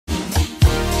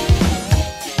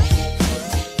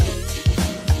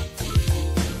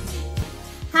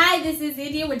this is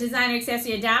India with Designer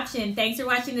Accessory Adoption. Thanks for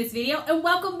watching this video and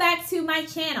welcome back to my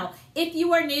channel. If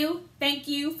you are new, thank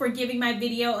you for giving my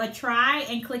video a try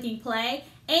and clicking play.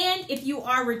 And if you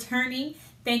are returning,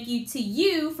 thank you to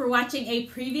you for watching a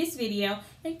previous video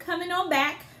and coming on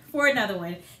back for another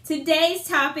one. Today's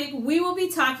topic, we will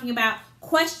be talking about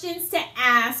questions to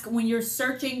ask when you're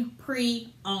searching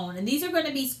pre-owned. And these are going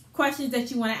to be questions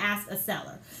that you want to ask a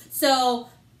seller. So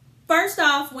first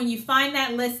off, when you find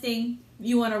that listing,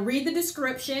 you want to read the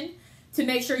description to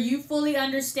make sure you fully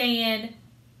understand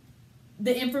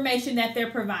the information that they're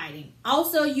providing.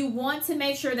 Also, you want to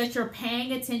make sure that you're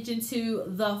paying attention to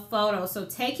the photo. So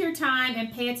take your time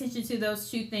and pay attention to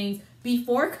those two things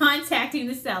before contacting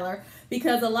the seller,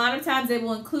 because a lot of times they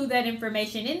will include that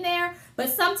information in there. But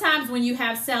sometimes when you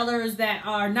have sellers that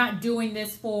are not doing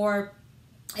this for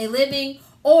a living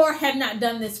or have not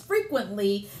done this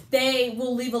frequently, they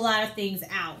will leave a lot of things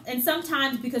out. And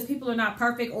sometimes because people are not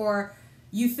perfect, or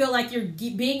you feel like you're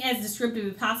being as descriptive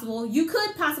as possible, you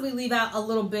could possibly leave out a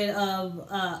little bit of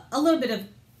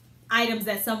items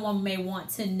that someone may want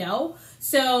to know.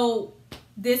 So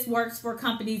this works for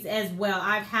companies as well.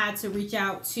 I've had to reach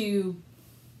out to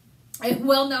a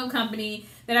well-known company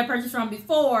that I purchased from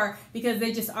before because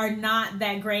they just are not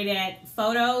that great at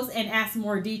photos, and ask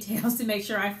more details to make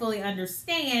sure I fully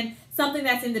understand something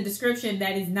that's in the description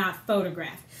that is not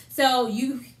photographed. So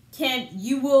you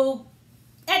will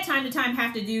at time to time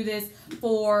have to do this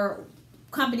for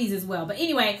companies as well. But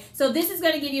anyway, so this is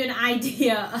going to give you an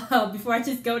idea of, before I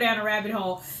just go down a rabbit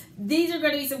hole, these are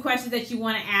going to be some questions that you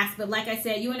want to ask. But like I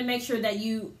said, you want to make sure that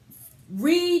you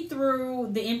read through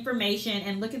the information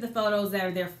and look at the photos that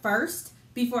are there first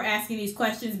before asking these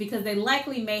questions, because they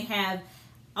likely may have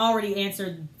already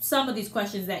answered some of these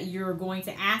questions that you're going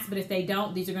to ask. But if they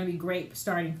don't, these are going to be great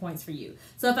starting points for you.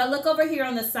 So if I look over here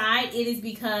on the side, it is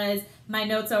because my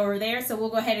notes are over there. So we'll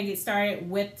go ahead and get started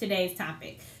with today's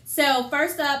topic. So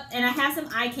first up, and I have some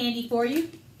eye candy for you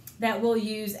that we'll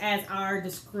use as our to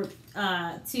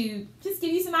just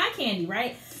give you some eye candy,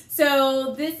 right?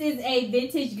 So this is a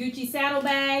vintage Gucci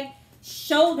saddlebag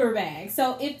shoulder bag.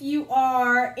 So if you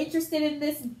are interested in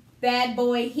this bad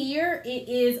boy here, it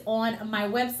is on my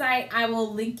website. I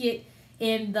will link it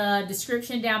in the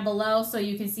description down below so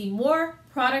you can see more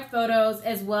product photos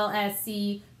as well as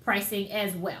see pricing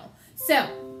as well. So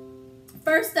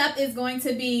first up is going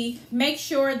to be, make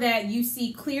sure that you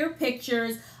see clear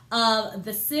pictures of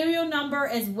the serial number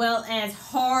as well as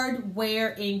hardware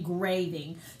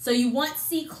engraving. So you want to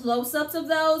see close-ups of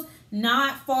those,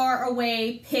 not far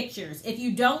away pictures. If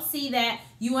you don't see that,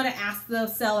 you want to ask the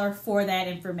seller for that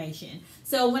information.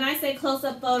 So when I say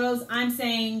close-up photos, I'm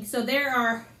saying, so there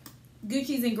are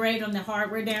Gucci's engraved on the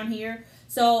hardware down here.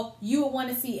 So you will want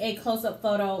to see a close-up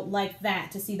photo like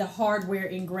that to see the hardware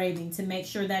engraving, to make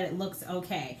sure that it looks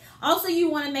okay. Also, you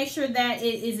want to make sure that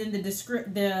it is in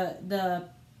the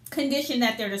condition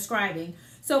that they're describing.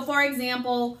 So for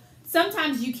example,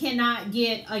 sometimes you cannot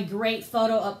get a great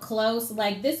photo up close.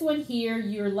 Like this one here,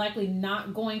 you're likely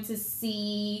not going to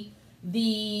see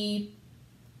the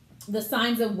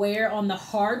signs of wear on the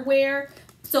hardware.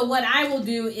 So what I will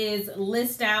do is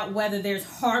list out whether there's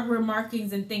hardware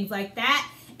markings and things like that.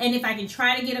 And if I can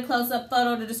try to get a close-up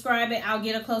photo to describe it, I'll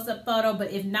get a close-up photo.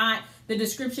 But if not, the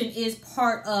description is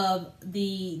part of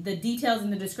the details in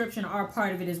the description are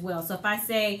part of it as well. So if I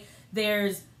say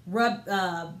there's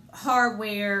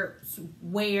hardware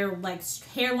wear, like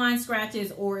hairline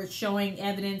scratches, or it's showing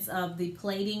evidence of the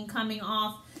plating coming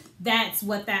off, that's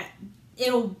what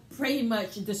it'll pretty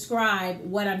much describe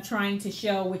what I'm trying to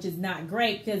show, which is not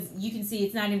great because you can see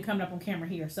it's not even coming up on camera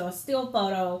here. So a still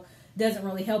photo doesn't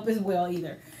really help as well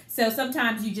either. So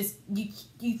sometimes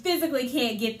you physically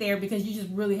can't get there because you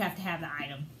just really have to have the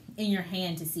item in your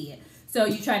hand to see it. So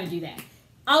you try to do that.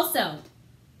 Also,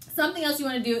 something else you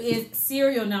want to do is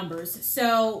serial numbers.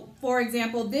 So for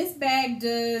example, this bag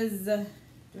does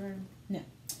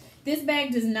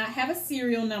not have a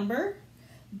serial number,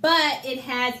 but it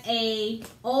has a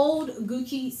old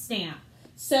Gucci stamp.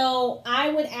 So I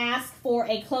would ask for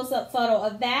a close-up photo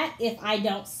of that if I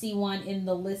don't see one in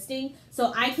the listing,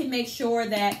 so I can make sure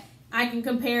that I can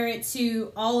compare it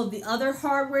to all of the other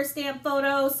hardware stamp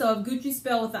photos. So if Gucci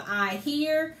spelled with an I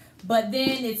here, but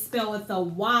then it's spelled with a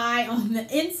Y on the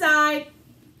inside,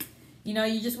 you know,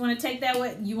 you just want to take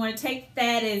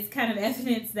that as kind of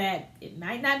evidence that it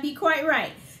might not be quite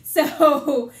right.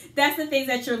 So that's the things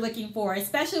that you're looking for,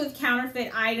 especially with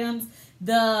counterfeit items.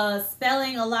 The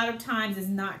spelling a lot of times is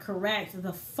not correct.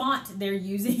 The font they're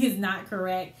using is not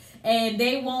correct. And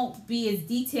they won't be as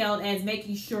detailed as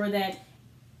making sure that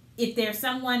if there's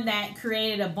someone that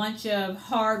created a bunch of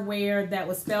hardware that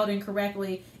was spelled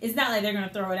incorrectly, it's not like they're going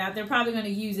to throw it out. They're probably going to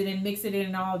use it and mix it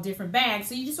in all different bags.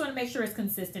 So you just want to make sure it's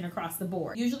consistent across the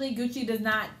board. Usually Gucci does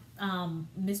not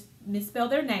misspell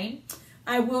their name.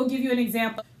 I will give you an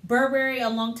example. Burberry a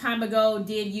long time ago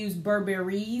did use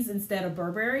Burberries instead of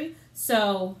Burberry.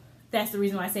 So that's the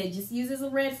reason why I say just use as a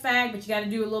red flag, but you got to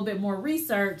do a little bit more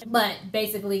research. But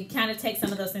basically kind of take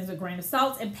some of those things with a grain of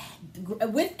salt and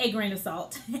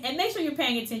make sure you're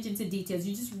paying attention to details.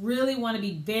 You just really want to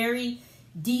be very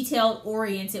detailed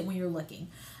oriented when you're looking.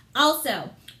 Also,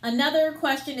 another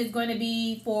question is going to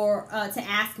be to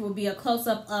ask would be a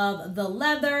close-up of the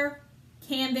leather,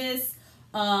 canvas,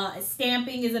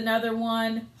 stamping is another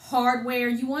one, hardware.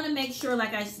 You want to make sure,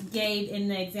 like I gave in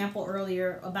the example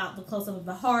earlier about the close-up of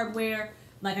the hardware,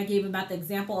 like I gave about the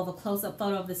example of a close-up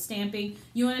photo of the stamping,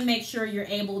 you want to make sure you're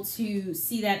able to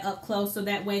see that up close, so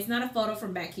that way it's not a photo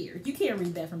from back here. You can't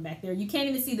read that from back there. You can't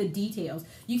even see the details.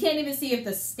 You can't even see if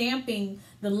the stamping,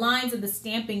 the lines of the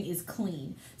stamping is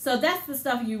clean. So that's the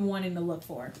stuff you're wanting to look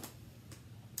for.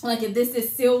 Like if this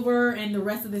is silver and the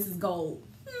rest of this is gold.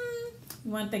 You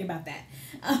want to think about that.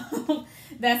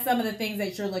 That's some of the things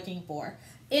that you're looking for.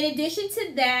 In addition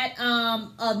to that,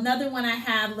 another one I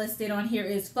have listed on here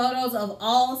is photos of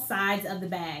all sides of the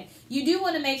bag. You do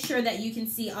want to make sure that you can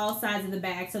see all sides of the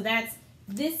bag. So that's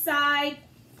this side,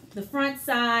 the front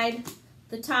side,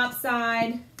 the top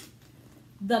side,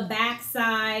 the back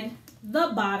side,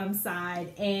 the bottom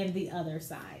side, and the other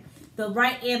side. The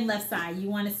right and left side you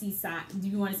want to see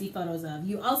photos of.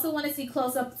 You also want to see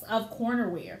close-ups of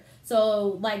cornerware.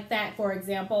 So like that, for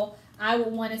example, I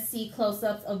would want to see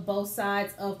close-ups of both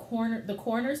sides of the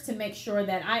corners to make sure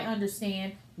that I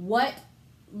understand what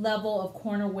level of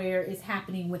cornerware is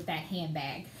happening with that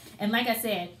handbag. And like I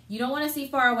said, you don't want to see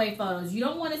far away photos. You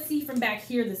don't want to see from back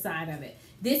here the side of it.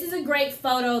 This is a great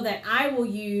photo that I will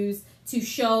use to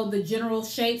show the general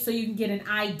shape so you can get an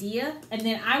idea. And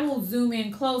then I will zoom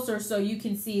in closer so you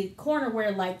can see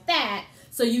cornerware like that,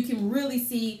 so you can really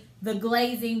see the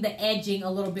glazing, the edging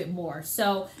a little bit more.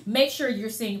 So make sure you're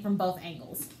seeing from both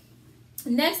angles.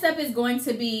 Next up is going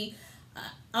to be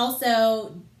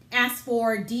also ask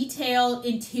for detailed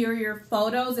interior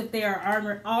photos if they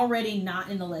are already not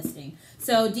in the listing.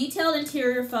 So detailed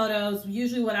interior photos,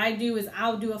 usually what I do is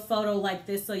I'll do a photo like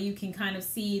this so you can kind of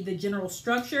see the general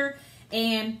structure.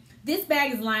 And this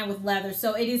bag is lined with leather,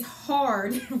 so it is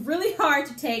hard, really hard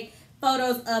to take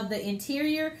photos of the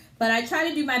interior, but I try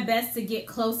to do my best to get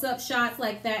close-up shots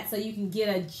like that so you can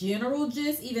get a general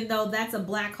gist, even though that's a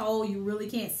black hole you really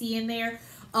can't see in there,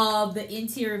 of the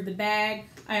interior of the bag.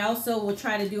 I also will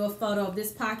try to do a photo of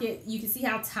this pocket. You can see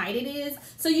how tight it is.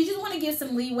 So you just want to give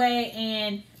some leeway,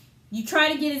 and you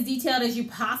try to get as detailed as you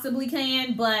possibly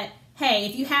can, but hey,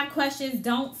 if you have questions,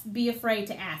 don't be afraid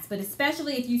to ask. But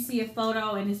especially if you see a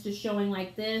photo and it's just showing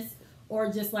like this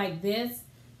or just like this,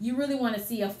 you really want to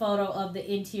see a photo of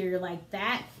the interior like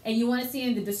that. And you want to see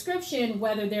in the description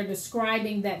whether they're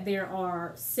describing that there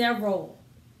are several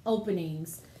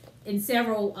openings in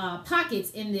several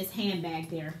pockets in this handbag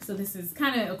there. So this is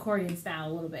kind of accordion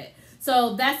style a little bit.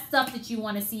 So that's stuff that you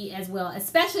want to see as well,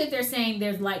 especially if they're saying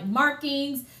there's like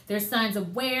markings, there's signs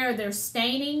of wear, there's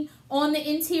staining on the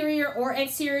interior or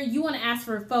exterior. You want to ask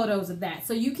for photos of that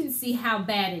so you can see how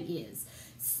bad it is.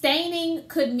 Staining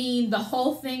could mean the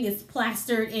whole thing is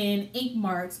plastered in ink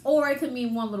marks, or it could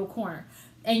mean one little corner.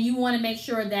 And you want to make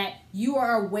sure that you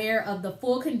are aware of the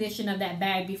full condition of that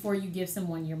bag before you give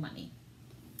someone your money.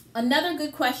 Another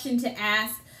good question to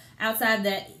ask outside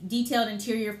the detailed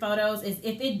interior photos is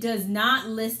if it does not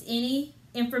list any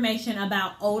information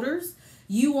about odors,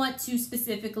 you want to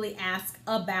specifically ask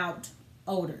about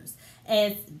odors.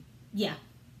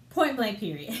 Point blank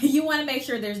period. You want to make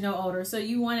sure there's no odor, so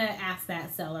you want to ask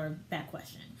that seller that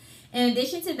question. In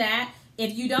addition to that,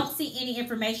 if you don't see any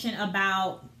information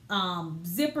about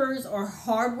zippers or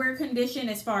hardware condition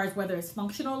as far as whether it's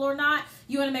functional or not,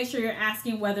 you want to make sure you're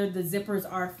asking whether the zippers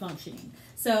are functioning.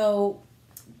 So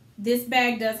this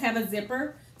bag does have a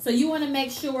zipper, so you want to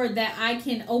make sure that I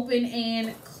can open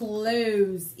and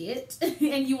close it,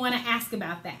 and you want to ask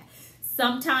about that.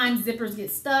 Sometimes zippers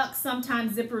get stuck,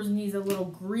 sometimes zippers need a little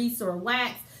grease or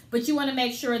wax, but you want to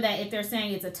make sure that if they're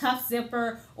saying it's a tough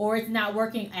zipper or it's not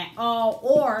working at all,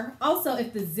 or also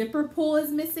if the zipper pull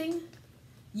is missing,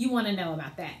 you want to know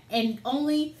about that. And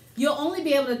you'll only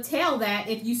be able to tell that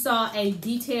if you saw a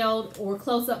detailed or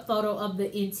close-up photo of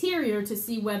the interior to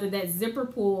see whether that zipper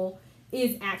pull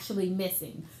is actually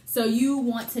missing. So you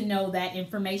want to know that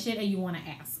information and you want to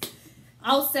ask.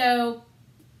 Also,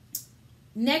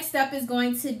 next up is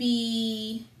going to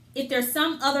be if there's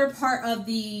some other part of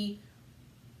the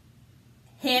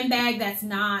handbag that's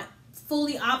not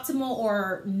fully optimal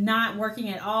or not working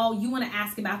at all, you want to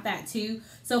ask about that too.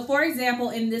 So for example,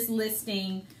 in this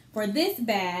listing for this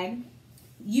bag,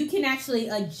 you can actually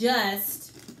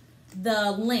adjust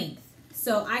the length.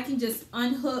 So I can just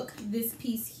unhook this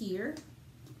piece here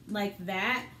like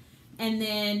that and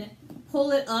then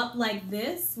pull it up like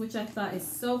this, which I thought is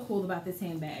so cool about this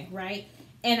handbag, right?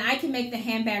 And I can make the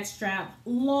handbag strap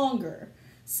longer.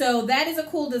 So that is a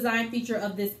cool design feature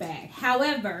of this bag.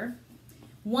 However,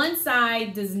 one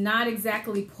side does not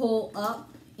exactly pull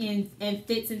up and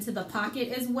fits into the pocket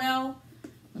as well.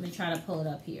 Let me try to pull it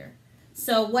up here.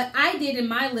 So what I did in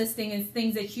my listing is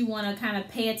things that you want to kind of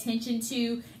pay attention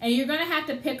to, and you're going to have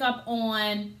to pick up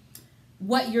on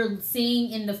what you're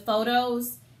seeing in the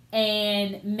photos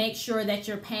and make sure that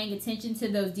you're paying attention to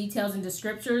those details and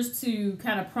descriptors to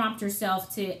kind of prompt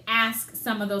yourself to ask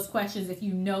some of those questions if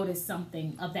you notice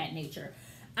something of that nature.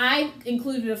 I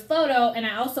included a photo, and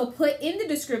I also put in the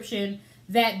description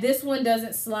that this one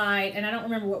doesn't slide, and I don't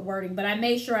remember what wording, but I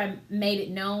made sure I made it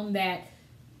known that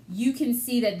you can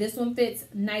see that this one fits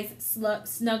nice,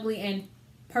 snugly, and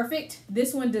perfect.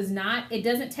 This one does not. It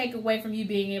doesn't take away from you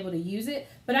being able to use it,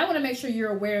 but I want to make sure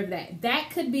you're aware of that. That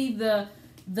could be the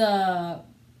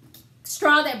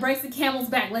straw that breaks the camel's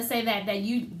back. Let's say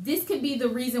this could be the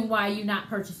reason why you not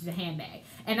purchased a handbag.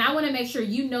 And I want to make sure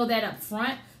you know that up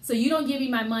front, so you don't give me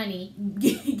my money,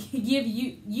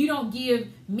 you don't give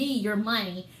me your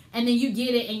money, and then you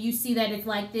get it and you see that it's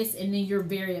like this, and then you're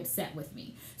very upset with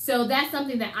me. So that's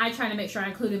something that I try to make sure I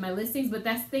include in my listings, but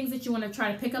that's things that you want to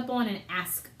try to pick up on and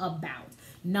ask about.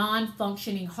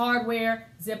 Non-functioning hardware,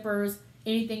 zippers,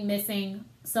 anything missing,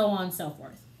 so on and so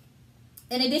forth.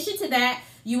 In addition to that,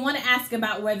 you want to ask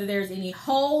about whether there's any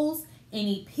holes,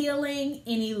 any peeling,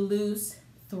 any loose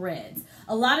threads.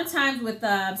 A lot of times with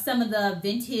some of the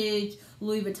vintage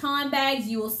Louis Vuitton bags,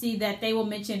 you will see that they will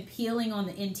mention peeling on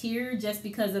the interior just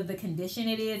because of the condition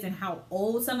it is and how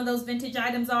old some of those vintage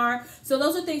items are. So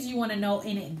those are things you want to know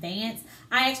in advance.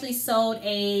 I actually sold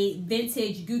a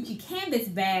vintage Gucci canvas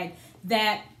bag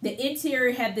that the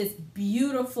interior had this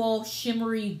beautiful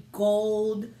shimmery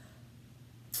gold,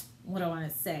 what do I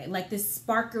want to say, like this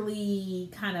sparkly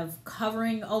kind of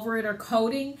covering over it or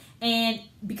coating, and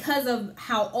because of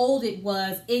how old it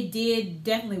was, it did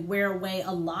definitely wear away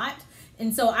a lot.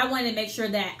 And so I wanted to make sure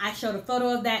that I showed a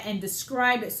photo of that and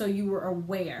described it so you were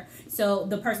aware, so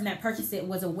the person that purchased it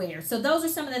was aware. So those are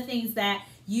some of the things that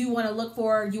you want to look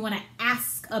for, you want to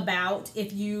ask about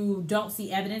if you don't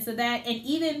see evidence of that. And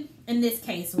even in this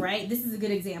case, right, this is a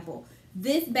good example.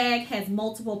 This bag has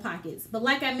multiple pockets, but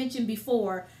like I mentioned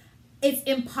before, it's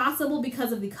impossible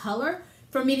because of the color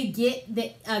for me to get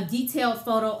a detailed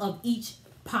photo of each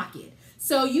pocket.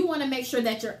 So you want to make sure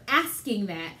that you're asking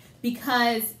that,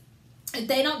 because if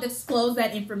they don't disclose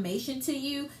that information to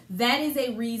you, that is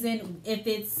a reason. If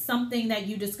it's something that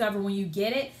you discover when you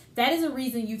get it, that is a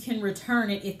reason you can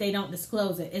return it if they don't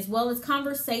disclose it, as well as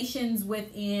conversations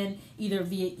within either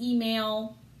via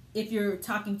email, if you're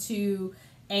talking to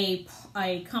a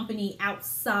company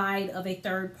outside of a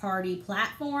third-party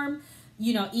platform,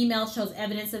 you know, email shows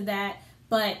evidence of that.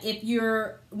 But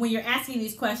when you're asking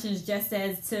these questions, just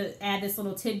as to add this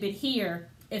little tidbit here,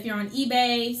 if you're on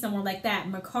eBay, somewhere like that,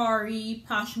 Mercari,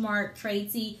 Poshmark,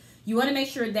 Tradesy, you want to make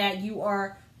sure that you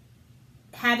are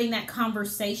having that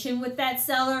conversation with that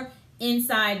seller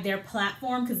inside their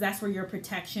platform, because that's where your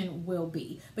protection will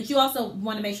be. But you also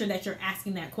want to make sure that you're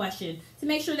asking that question to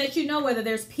make sure that you know whether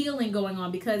there's peeling going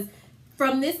on, because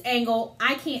from this angle,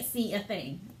 I can't see a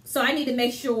thing. So I need to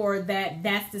make sure that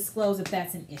that's disclosed if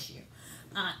that's an issue.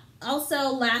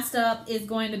 Also, last up is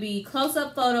going to be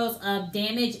close-up photos of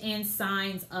damage and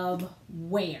signs of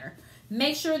wear.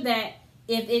 Make sure that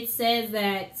if it says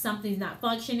that something's not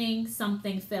functioning,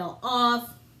 something fell off,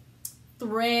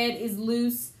 thread is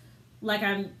loose, like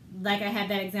I had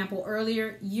that example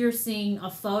earlier, you're seeing a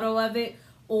photo of it,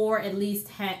 or at least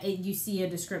you see a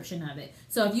description of it.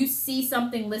 So if you see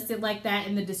something listed like that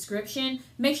in the description,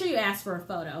 make sure you ask for a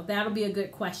photo. That'll be a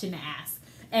good question to ask.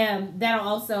 And that'll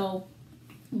also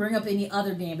bring up any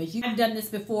other damage. I've done this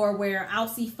before where I'll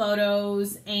see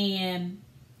photos and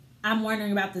I'm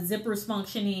wondering about the zippers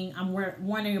functioning. I'm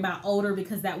wondering about odor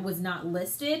because that was not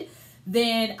listed.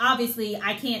 Then obviously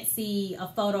I can't see a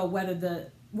photo whether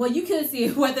you could see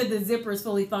whether the zipper is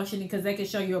fully functioning, because they can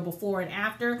show you a before and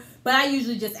after. But I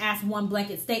usually just ask one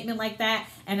blanket statement like that,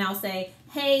 and I'll say,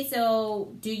 hey,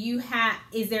 so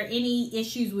is there any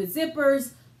issues with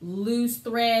zippers, loose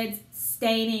threads,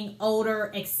 staining,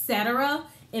 odor, etc.?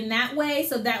 In that way,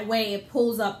 so that way it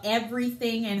pulls up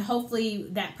everything, and hopefully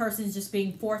that person's just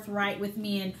being forthright with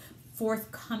me and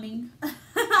forthcoming.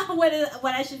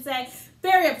 What I should say,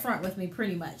 very upfront with me,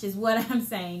 pretty much is what I'm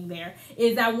saying there.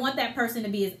 Is I want that person to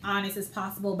be as honest as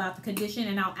possible about the condition,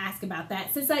 and I'll ask about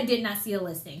that since I did not see a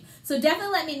listing. So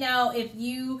definitely let me know if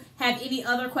you have any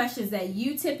other questions that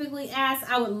you typically ask.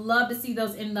 I would love to see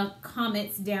those in the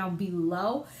comments down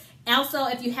below. Also,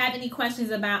 if you have any questions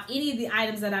about any of the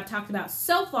items that I've talked about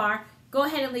so far, go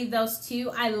ahead and leave those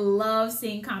too. I love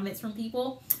seeing comments from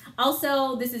people.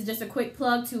 Also, this is just a quick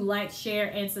plug to like, share,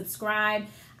 and subscribe.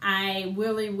 I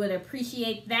really would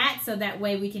appreciate that, so that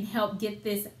way we can help get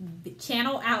this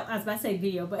channel out. I was about to say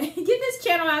video, but get this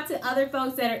channel out to other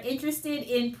folks that are interested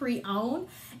in pre-owned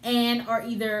and are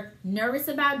either nervous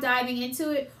about diving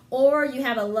into it, or you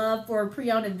have a love for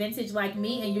pre-owned and vintage like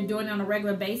me and you're doing it on a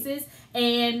regular basis,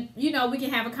 and you know, we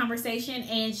can have a conversation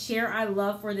and share our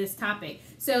love for this topic.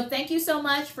 So thank you so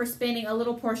much for spending a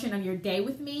little portion of your day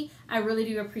with me. I really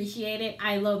do appreciate it.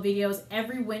 I load videos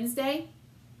every Wednesday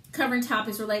covering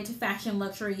topics related to fashion,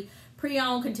 luxury,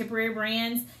 pre-owned, contemporary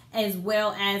brands, as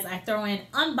well as I throw in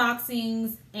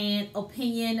unboxings and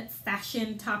opinion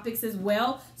fashion topics as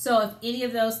well. So if any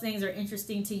of those things are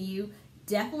interesting to you,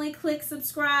 definitely click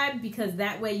subscribe, because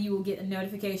that way you will get a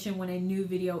notification when a new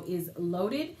video is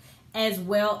loaded, as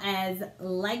well as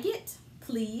like it,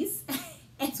 please,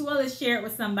 as well as share it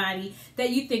with somebody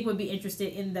that you think would be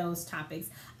interested in those topics.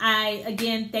 I,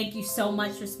 again, thank you so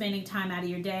much for spending time out of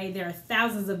your day. There are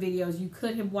thousands of videos you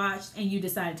could have watched, and you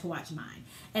decided to watch mine,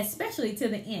 especially to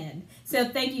the end. So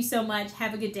thank you so much.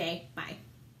 Have a good day. Bye.